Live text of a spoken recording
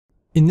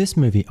In this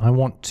movie, I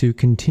want to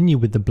continue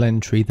with the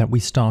blend tree that we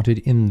started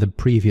in the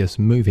previous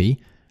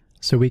movie.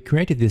 So we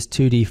created this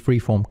 2D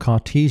freeform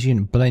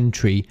Cartesian blend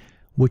tree,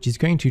 which is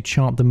going to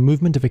chart the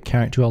movement of a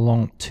character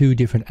along two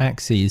different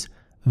axes,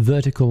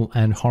 vertical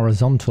and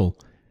horizontal.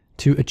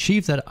 To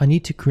achieve that, I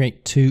need to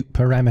create two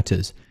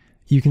parameters.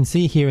 You can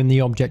see here in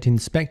the object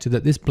inspector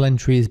that this blend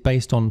tree is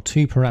based on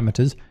two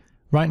parameters.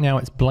 Right now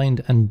it's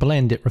blend and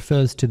blend. It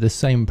refers to the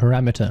same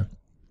parameter.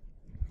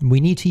 We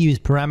need to use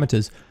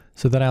parameters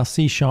so that our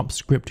C#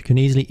 script can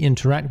easily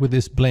interact with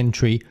this blend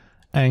tree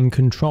and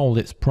control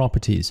its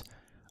properties.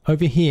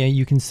 Over here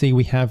you can see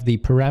we have the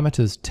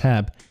parameters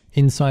tab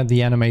inside the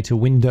animator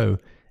window,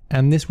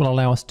 and this will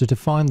allow us to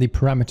define the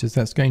parameters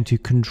that's going to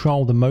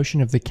control the motion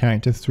of the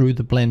character through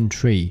the blend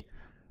tree.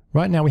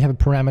 Right now we have a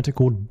parameter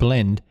called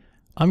blend.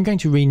 I'm going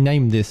to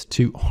rename this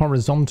to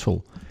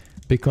horizontal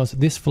because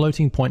this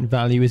floating point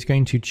value is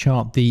going to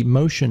chart the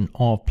motion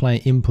of player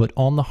input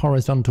on the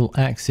horizontal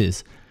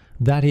axis.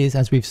 That is,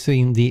 as we've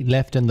seen, the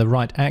left and the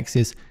right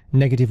axis.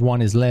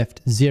 -1 is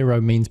left, 0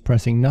 means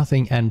pressing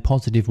nothing, and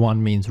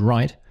 +1 means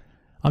right.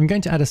 I'm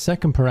going to add a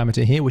second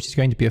parameter here, which is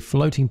going to be a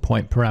floating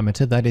point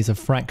parameter, that is a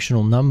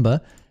fractional number,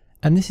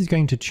 and this is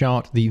going to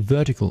chart the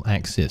vertical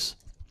axis.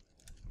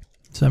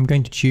 So I'm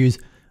going to choose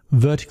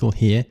vertical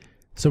here.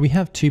 So we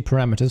have two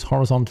parameters,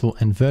 horizontal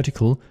and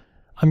vertical.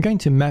 I'm going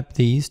to map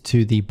these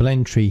to the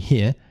blend tree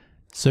here.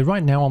 So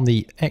right now on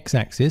the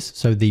x-axis,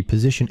 so the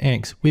position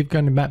x, we're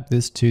going to map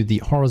this to the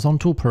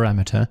horizontal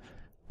parameter,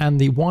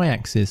 and the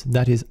y-axis,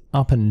 that is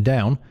up and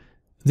down,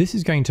 this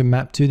is going to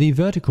map to the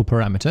vertical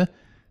parameter.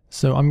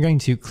 So I'm going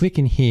to click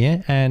in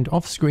here, and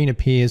off screen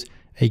appears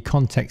a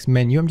context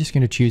menu. I'm just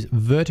going to choose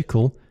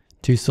vertical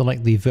to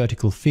select the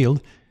vertical field.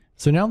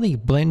 So now the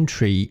blend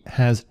tree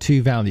has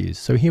two values.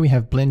 So here we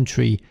have blend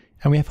tree,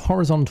 and we have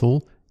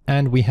horizontal,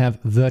 and we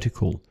have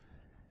vertical.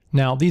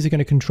 Now these are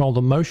going to control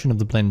the motion of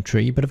the blend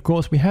tree, but of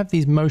course we have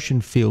these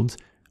motion fields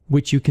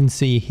which you can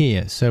see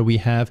here. So we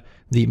have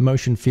the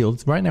motion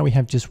fields. Right now we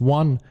have just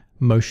one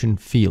motion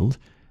field.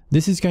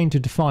 This is going to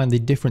define the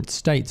different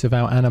states of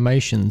our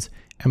animations,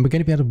 and we're going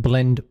to be able to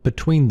blend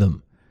between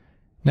them.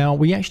 Now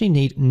we actually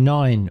need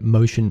 9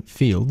 motion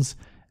fields,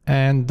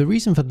 and the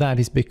reason for that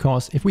is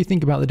because if we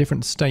think about the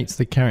different states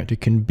the character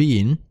can be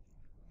in,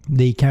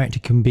 the character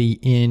can be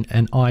in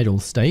an idle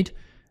state,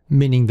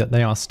 meaning that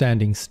they are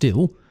standing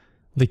still.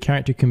 The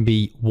character can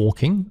be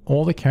walking,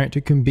 or the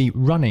character can be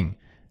running.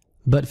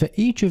 But for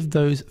each of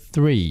those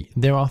three,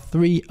 there are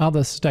 3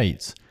 other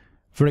states.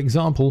 For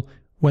example,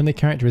 when the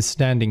character is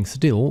standing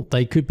still,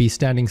 they could be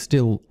standing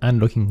still and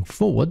looking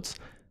forwards.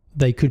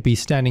 They could be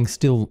standing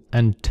still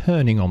and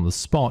turning on the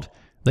spot.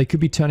 They could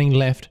be turning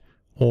left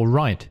or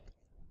right.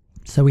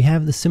 So we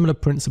have the similar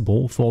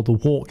principle for the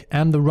walk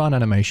and the run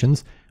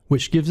animations,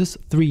 which gives us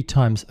 3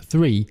 times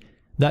 3.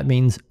 That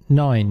means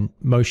 9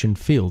 motion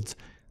fields.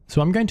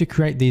 So I'm going to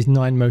create these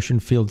 9 motion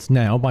fields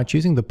now by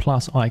choosing the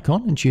plus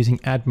icon and choosing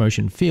add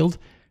motion field.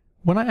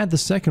 When I add the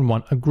second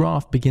one, a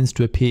graph begins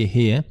to appear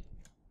here.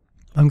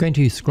 I'm going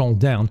to scroll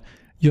down.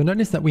 You'll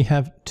notice that we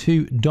have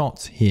 2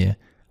 dots here,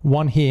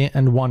 one here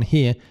and one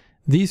here.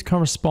 These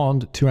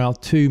correspond to our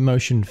 2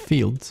 motion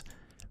fields.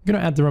 I'm going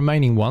to add the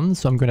remaining ones.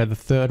 So I'm going to add the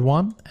third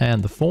one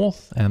and the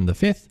fourth and the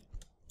fifth,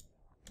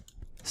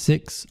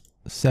 6,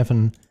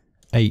 7,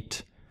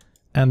 8.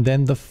 And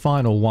then the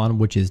final one,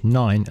 which is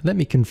 9. Let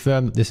me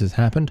confirm that this has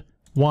happened.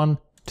 1,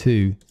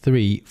 2,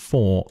 3,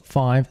 4,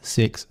 5,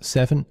 6,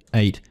 7,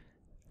 8,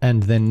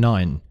 and then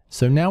 9.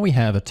 So now we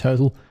have a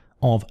total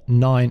of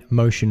 9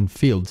 motion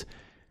fields.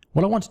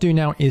 What I want to do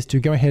now is to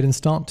go ahead and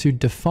start to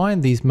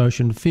define these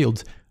motion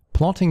fields,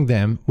 plotting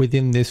them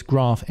within this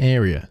graph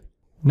area.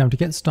 Now to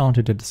get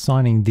started at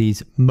assigning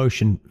these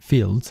motion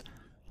fields,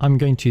 I'm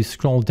going to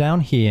scroll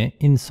down here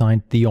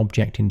inside the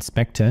object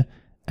inspector,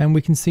 and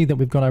we can see that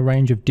we've got a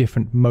range of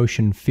different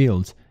motion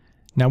fields.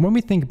 Now when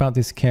we think about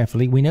this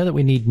carefully, we know that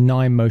we need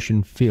 9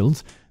 motion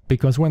fields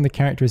because when the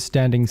character is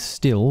standing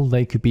still,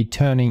 they could be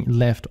turning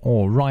left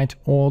or right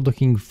or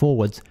looking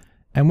forwards.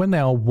 And when they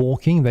are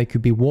walking, they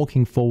could be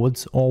walking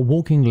forwards or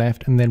walking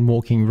left and then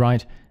walking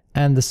right,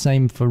 and the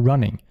same for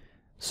running.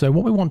 So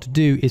what we want to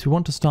do is we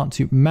want to start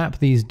to map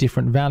these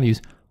different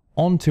values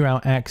onto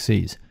our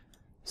axes.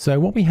 So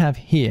what we have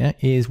here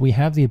is we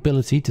have the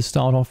ability to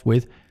start off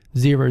with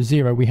 0,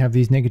 0, we have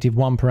these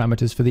 -1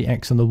 parameters for the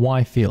x and the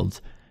y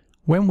fields.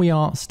 When we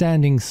are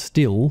standing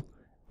still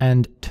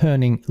and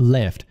turning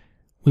left,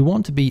 we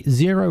want to be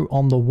 0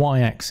 on the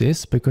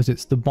y-axis because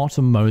it's the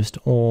bottommost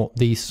or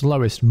the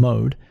slowest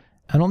mode,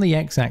 and on the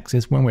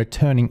x-axis when we're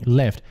turning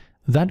left,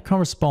 that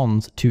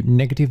corresponds to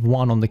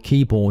 -1 on the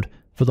keyboard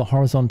for the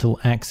horizontal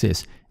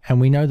axis,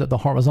 and we know that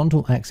the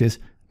horizontal axis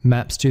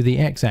maps to the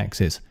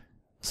x-axis.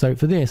 So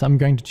for this I'm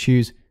going to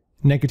choose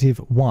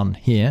 -1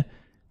 here.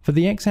 For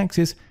the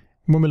x-axis,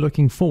 when we're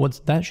looking forwards,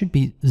 that should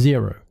be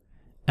 0.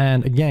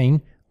 And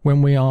again,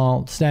 when we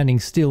are standing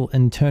still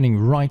and turning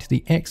right,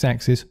 the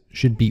x-axis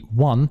should be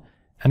 1.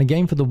 And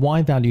again, for the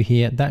y value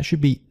here, that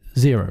should be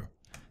 0.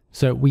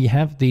 So we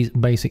have these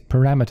basic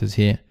parameters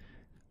here.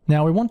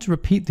 Now we want to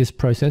repeat this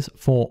process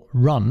for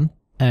run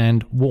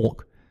and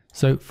walk.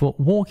 So for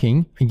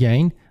walking,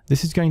 again,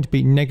 this is going to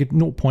be negative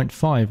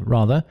 0.5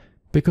 rather,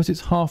 because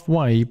it's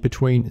halfway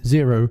between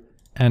 0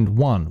 and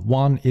 1.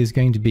 1 is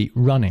going to be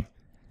running.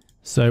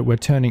 So we're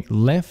turning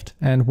left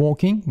and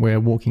walking, we're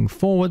walking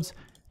forwards,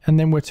 and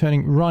then we're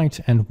turning right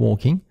and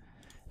walking.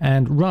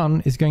 And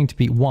run is going to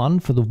be 1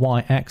 for the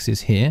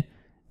y-axis here.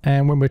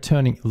 And when we're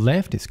turning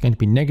left, it's going to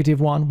be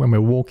 -1. When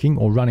we're walking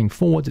or running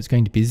forwards, it's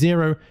going to be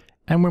 0.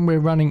 And when we're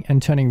running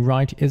and turning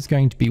right, it's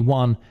going to be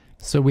 1.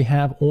 So we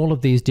have all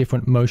of these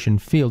different motion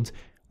fields.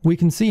 We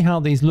can see how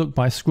these look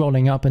by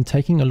scrolling up and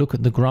taking a look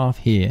at the graph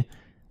here.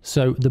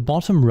 So the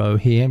bottom row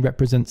here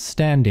represents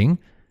standing,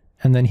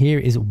 and then here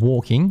is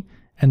walking,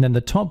 and then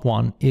the top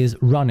one is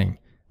running.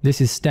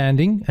 This is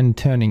standing and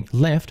turning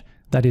left.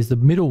 That is the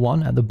middle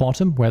one at the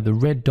bottom where the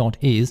red dot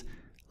is.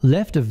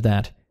 Left of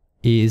that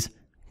is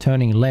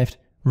turning left.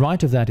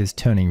 Right of that is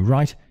turning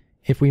right.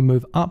 If we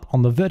move up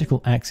on the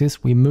vertical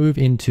axis, we move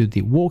into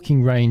the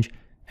walking range,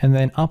 and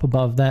then up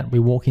above that, we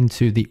walk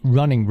into the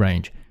running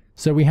range.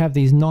 So we have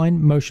these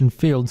 9 motion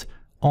fields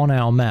on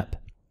our map.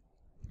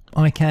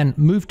 I can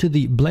move to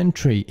the blend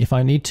tree if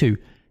I need to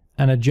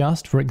and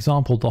adjust, for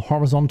example, the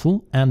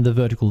horizontal and the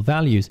vertical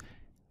values.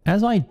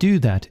 As I do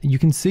that, you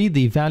can see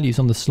the values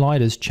on the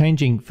sliders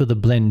changing for the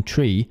blend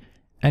tree,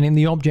 and in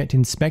the object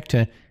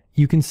inspector,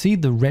 you can see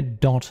the red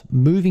dot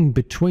moving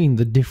between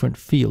the different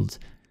fields.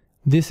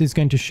 This is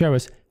going to show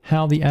us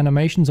how the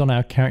animations on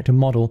our character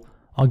model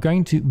are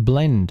going to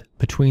blend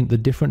between the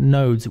different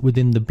nodes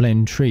within the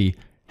blend tree,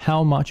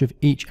 how much of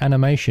each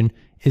animation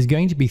is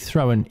going to be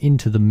thrown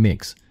into the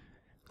mix.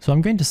 So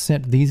I'm going to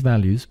set these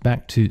values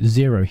back to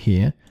 0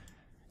 here,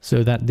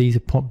 so that these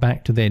are put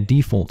back to their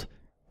default.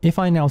 If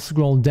I now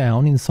scroll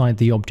down inside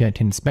the object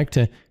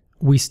inspector,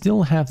 we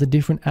still have the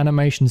different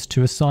animations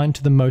to assign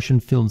to the motion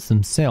fields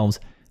themselves.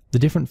 The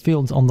different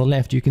fields on the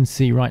left you can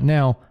see right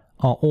now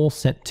are all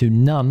set to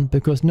none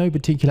because no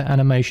particular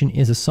animation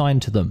is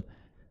assigned to them.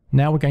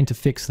 Now we're going to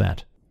fix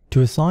that.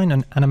 To assign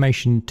an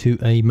animation to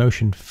a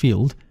motion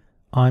field,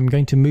 I'm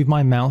going to move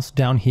my mouse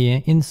down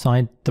here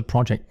inside the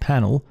project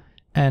panel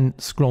and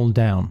scroll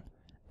down.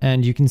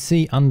 And you can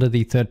see under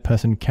the third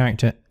person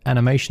character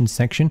animation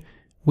section,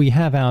 we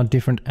have our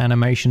different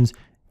animations,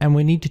 and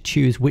we need to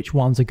choose which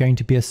ones are going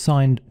to be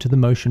assigned to the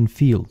motion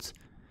fields.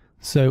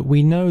 So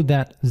we know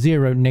that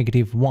 0,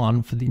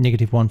 -1 for the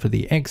 -1 for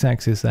the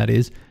x-axis, that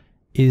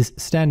is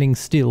standing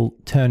still,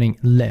 turning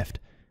left.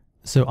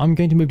 So I'm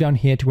going to move down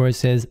here to where it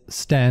says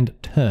stand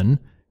turn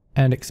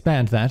and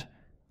expand that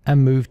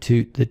and move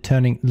to the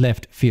turning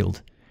left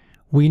field.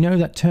 We know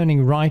that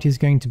turning right is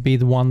going to be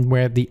the one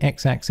where the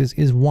x-axis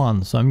is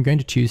 1, so I'm going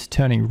to choose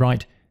turning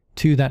right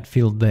to that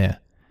field there.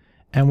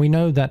 And we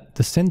know that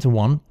the center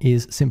one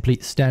is simply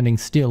standing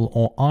still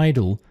or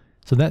idle,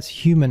 so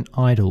that's human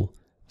idle.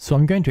 So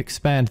I'm going to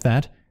expand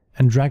that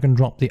and drag and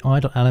drop the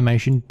idle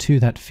animation to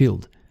that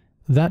field.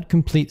 That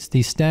completes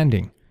the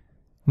standing.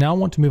 Now I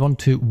want to move on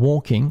to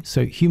walking,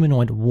 so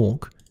humanoid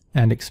walk,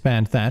 and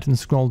expand that and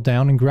scroll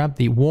down and grab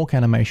the walk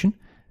animation.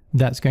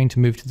 That's going to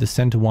move to the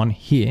center one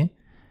here.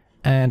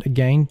 And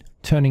again,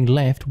 turning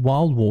left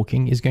while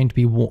walking is going to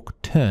be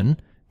walk turn.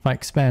 If I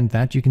expand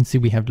that, you can see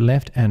we have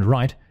left and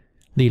right.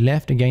 The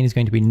left again is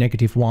going to be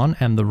 -1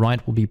 and the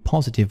right will be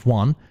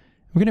 +1.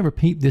 We're going to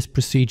repeat this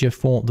procedure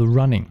for the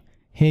running.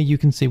 Here you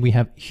can see we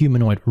have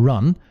humanoid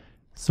run,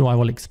 so I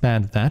will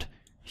expand that.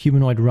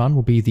 Humanoid run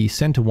will be the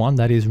center one,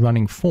 that is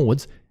running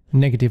forwards.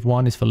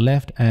 -1 is for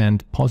left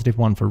and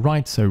 +1 for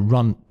right, so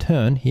run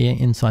turn here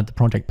inside the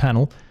project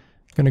panel.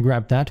 I'm going to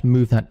grab that,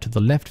 move that to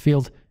the left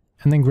field,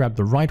 and then grab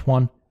the right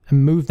one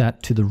and move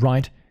that to the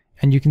right.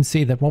 And you can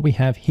see that what we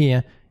have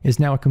here is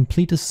now a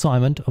complete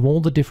assignment of all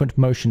the different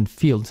motion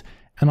fields.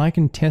 And I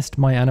can test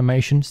my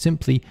animation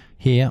simply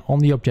here on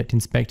the object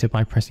inspector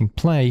by pressing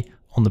play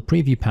on the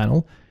preview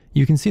panel.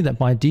 You can see that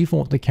by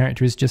default the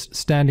character is just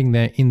standing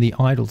there in the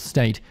idle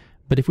state.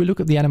 But if we look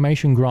at the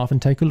animation graph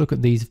and take a look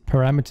at these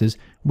parameters,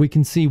 we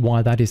can see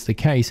why that is the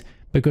case.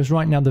 Because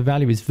right now the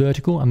value is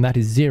vertical and that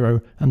is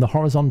 0, and the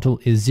horizontal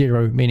is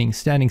 0, meaning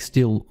standing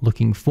still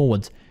looking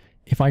forwards.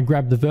 If I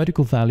grab the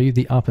vertical value,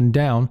 the up and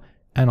down,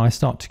 and I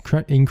start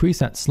to increase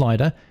that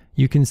slider,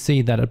 you can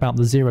see that about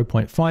the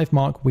 0.5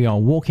 mark we are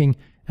walking,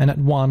 and at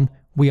 1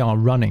 we are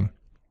running.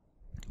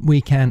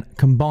 We can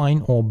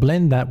combine or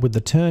blend that with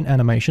the turn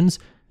animations.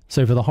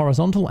 So for the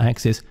horizontal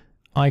axis,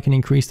 I can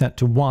increase that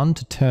to 1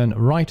 to turn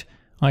right.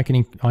 I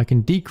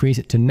can decrease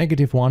it to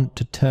 -1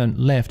 to turn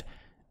left.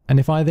 And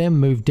if I then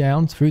move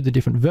down through the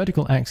different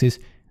vertical axes,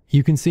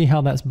 you can see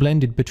how that's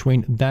blended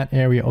between that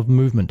area of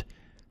movement.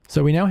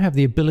 So we now have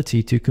the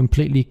ability to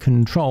completely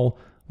control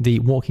the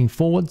walking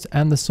forwards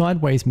and the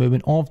sideways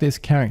movement of this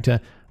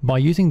character by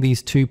using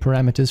these two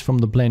parameters from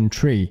the blend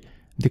tree.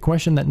 The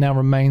question that now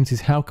remains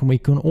is how can we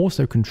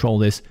also control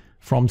this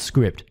from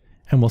script?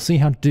 And we'll see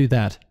how to do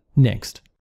that next.